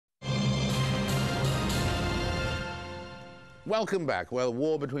Welcome back. Well,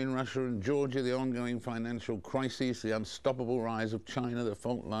 war between Russia and Georgia, the ongoing financial crises, the unstoppable rise of China, the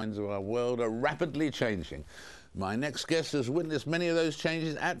fault lines of our world are rapidly changing. My next guest has witnessed many of those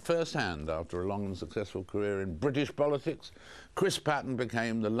changes at first hand. After a long and successful career in British politics, Chris Patten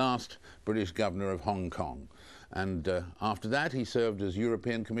became the last British governor of Hong Kong. And after that, he served as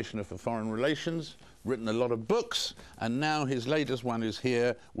European Commissioner for Foreign Relations, written a lot of books, and now his latest one is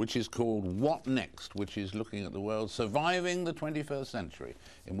here, which is called What Next?, which is looking at the world surviving the 21st century,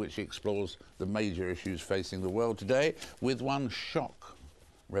 in which he explores the major issues facing the world today, with one shock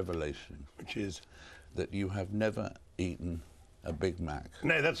revelation, which is that you have never eaten a Big Mac.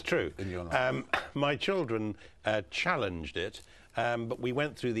 No, that's true. In your life. My children challenged it, but we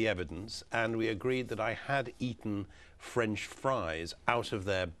went through the evidence and we agreed that I had eaten French fries out of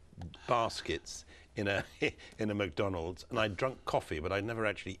their baskets in a McDonald's, and I'd drunk coffee, but I'd never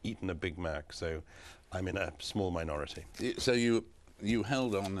actually eaten a Big Mac, so I'm in a small minority. So you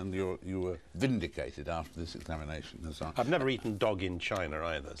held on, and you were vindicated after this examination. I've never eaten dog in China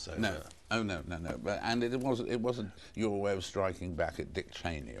either. So no, oh no. But, and it wasn't your way of striking back at Dick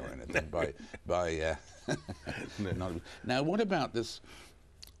Cheney or anything by. No. Now, what about this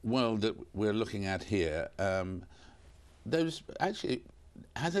world that we're looking at here?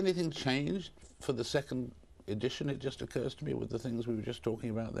 Has anything changed for the second edition? It just occurs to me with the things we were just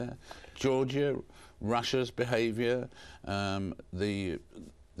talking about there. Georgia, Russia's behaviour, the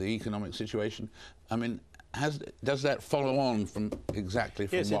economic situation. I mean, does that follow on from exactly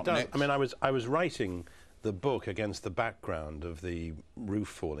from yes, what it does. next? I mean, I was writing the book against the background of the roof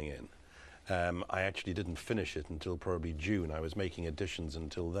falling in. I actually didn't finish it until probably June. I was making additions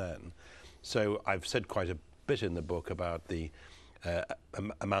until then. So I've said quite a bit in the book about the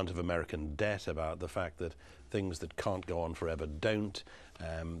amount of American debt, about the fact that things that can't go on forever don't,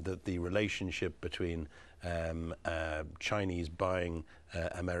 that the relationship between Chinese buying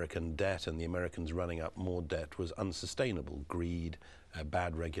American debt and the Americans running up more debt was unsustainable, greed,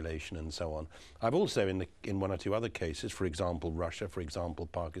 bad regulation and so on. I've also, in one or two other cases, for example Russia, for example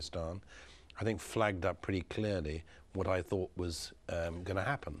Pakistan, I think flagged up pretty clearly what I thought was going to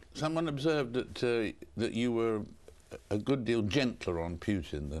happen. Someone observed that you were a good deal gentler on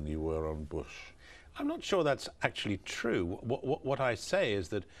Putin than you were on Bush. I'm not sure that's actually true. What I say is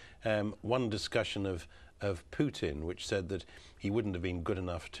that one discussion of Putin, which said that he wouldn't have been good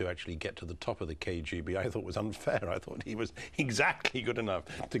enough to actually get to the top of the KGB, I thought was unfair. I thought he was exactly good enough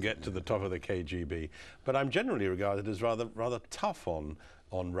to get to the top of the KGB. But I'm generally regarded as rather tough on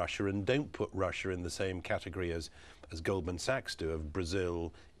Russia, and don't put Russia in the same category as Goldman Sachs do, of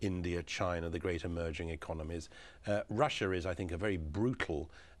Brazil, India, China, the great emerging economies. Russia is, I think, a very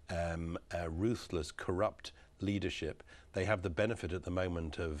brutal, ruthless, corrupt leadership. They have the benefit at the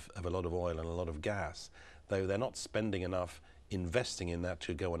moment of a lot of oil and a lot of gas, though they're not spending enough investing in that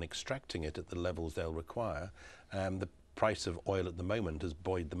to go on extracting it at the levels they'll require. The price of oil at the moment has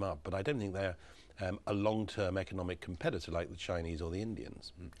buoyed them up, but I don't think they're a long-term economic competitor like the Chinese or the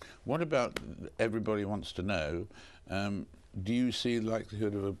Indians. What about, everybody wants to know, do you see the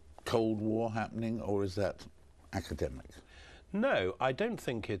likelihood of a Cold War happening, or is that academic? No, I don't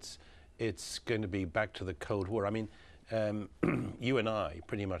think it's going to be back to the Cold War. I mean, you and I,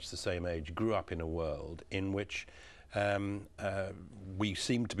 pretty much the same age, grew up in a world in which we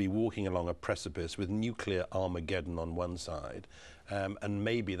seem to be walking along a precipice with nuclear Armageddon on one side, and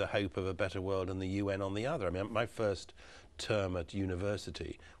maybe the hope of a better world and the UN on the other. I mean, my first term at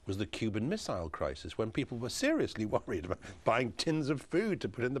university was the Cuban Missile Crisis, when people were seriously worried about buying tins of food to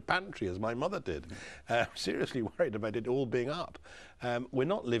put in the pantry, as my mother did. Seriously worried about it all being up. We're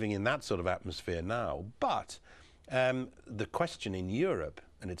not living in that sort of atmosphere now, but the question in Europe,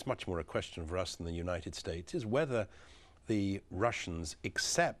 and it's much more a question for us than the United States, is whether the Russians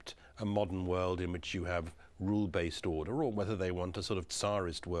accept a modern world in which you have rule-based order, or whether they want a sort of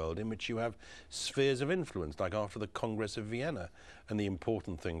Tsarist world in which you have spheres of influence, like after the Congress of Vienna. And the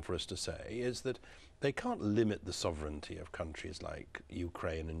important thing for us to say is that they can't limit the sovereignty of countries like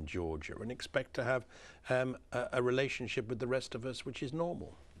Ukraine and Georgia and expect to have a relationship with the rest of us which is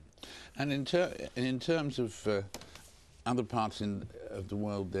normal. And in terms of other parts of the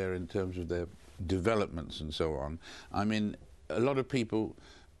world there, in terms of their developments and so on, I mean, a lot of people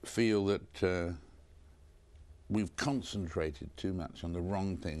feel that we've concentrated too much on the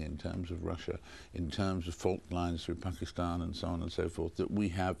wrong thing in terms of Russia, in terms of fault lines through Pakistan and so on and so forth, that we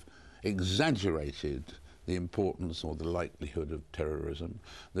have exaggerated the importance or the likelihood of terrorism,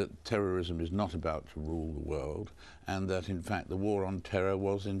 that terrorism is not about to rule the world, and that in fact the war on terror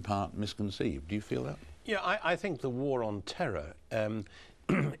was in part misconceived. Do you feel that? Yeah, I think the war on terror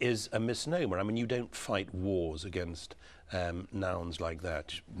is a misnomer. I mean, you don't fight wars against nouns like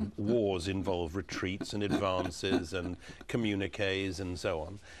that. Wars involve retreats and advances and communiques and so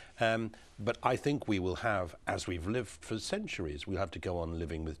on. But I think we will have, as we've lived for centuries, we'll have to go on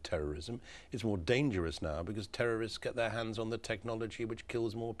living with terrorism. It's more dangerous now because terrorists get their hands on the technology which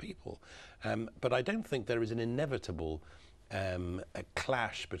kills more people. But I don't think there is an inevitable a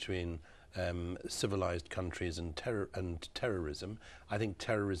clash between civilized countries and terrorism. I think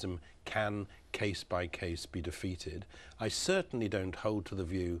terrorism can, case by case, be defeated. I certainly don't hold to the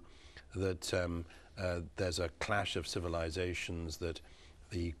view that there's a clash of civilizations, that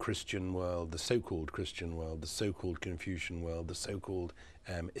the Christian world, the so-called Christian world, the so-called Confucian world, the so-called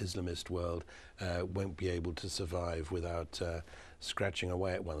Islamist world won't be able to survive without scratching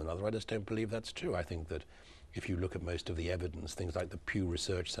away at one another. I just don't believe that's true. I think that if you look at most of the evidence, things like the Pew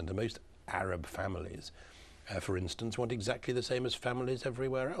Research Center, most Arab families, for instance, want exactly the same as families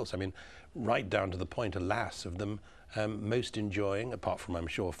everywhere else. I mean, right down to the point, alas, of them most enjoying, apart from, I'm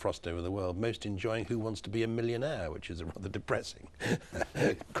sure, Frost Over the World, most enjoying Who Wants to Be a Millionaire, which is a rather depressing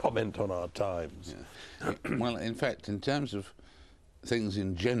comment on our times. Yeah. Well, in fact, in terms of things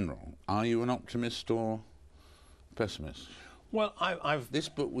in general, are you an optimist or pessimist? Well, I've... This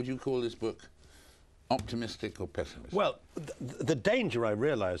book, would you call this book optimistic or pessimistic? Well, the danger I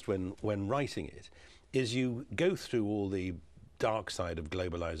realized when writing it is you go through all the dark side of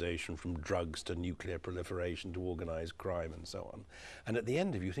globalization, from drugs to nuclear proliferation to organized crime and so on. And at the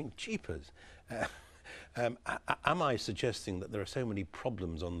end of it, you think, jeepers, am I suggesting that there are so many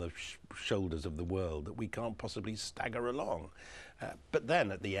problems on the shoulders of the world that we can't possibly stagger along? But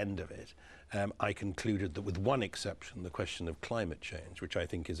then at the end of it, I concluded that, with one exception, the question of climate change, which I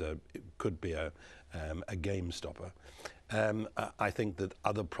think is could be a game stopper, I think that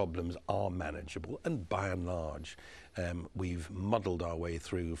other problems are manageable, and by and large we've muddled our way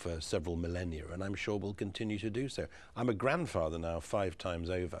through for several millennia, and I'm sure we'll continue to do so. I'm a grandfather now 5 times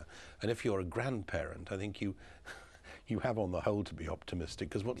over, and if you're a grandparent, I think you have on the whole to be optimistic,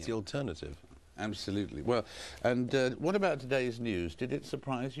 because what's the alternative? Absolutely. Well, and what about today's news? Did it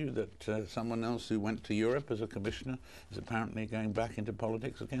surprise you that someone else who went to Europe as a commissioner is apparently going back into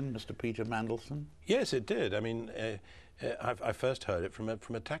politics again, Mr. Peter Mandelson? Yes, it did. I mean, I first heard it from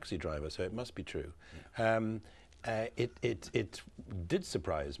a taxi driver, so it must be true. Yeah. It did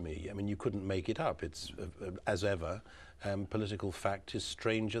surprise me. I mean, you couldn't make it up. It's, as ever, political fact is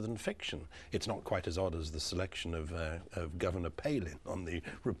stranger than fiction. It's not quite as odd as the selection of Governor Palin on the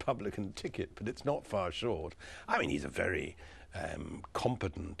Republican ticket, but it's not far short. I mean, he's a very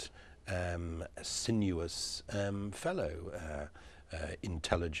competent, sinuous fellow,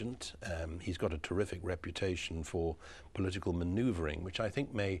 intelligent. He's got a terrific reputation for political maneuvering, which I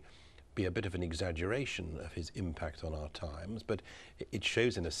think may be a bit of an exaggeration of his impact on our times, but it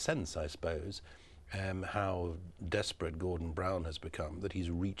shows, in a sense, I suppose, how desperate Gordon Brown has become, that he's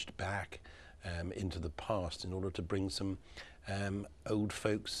reached back into the past in order to bring some old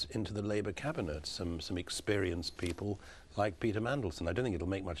folks into the Labour cabinet, some experienced people like Peter Mandelson. I don't think it'll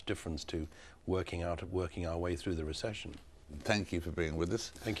make much difference to working our way through the recession. Thank you for being with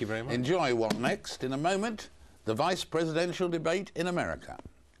us. Thank you very much. Enjoy What Next. In a moment, the vice presidential debate in America.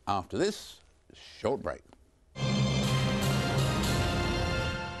 After this short break.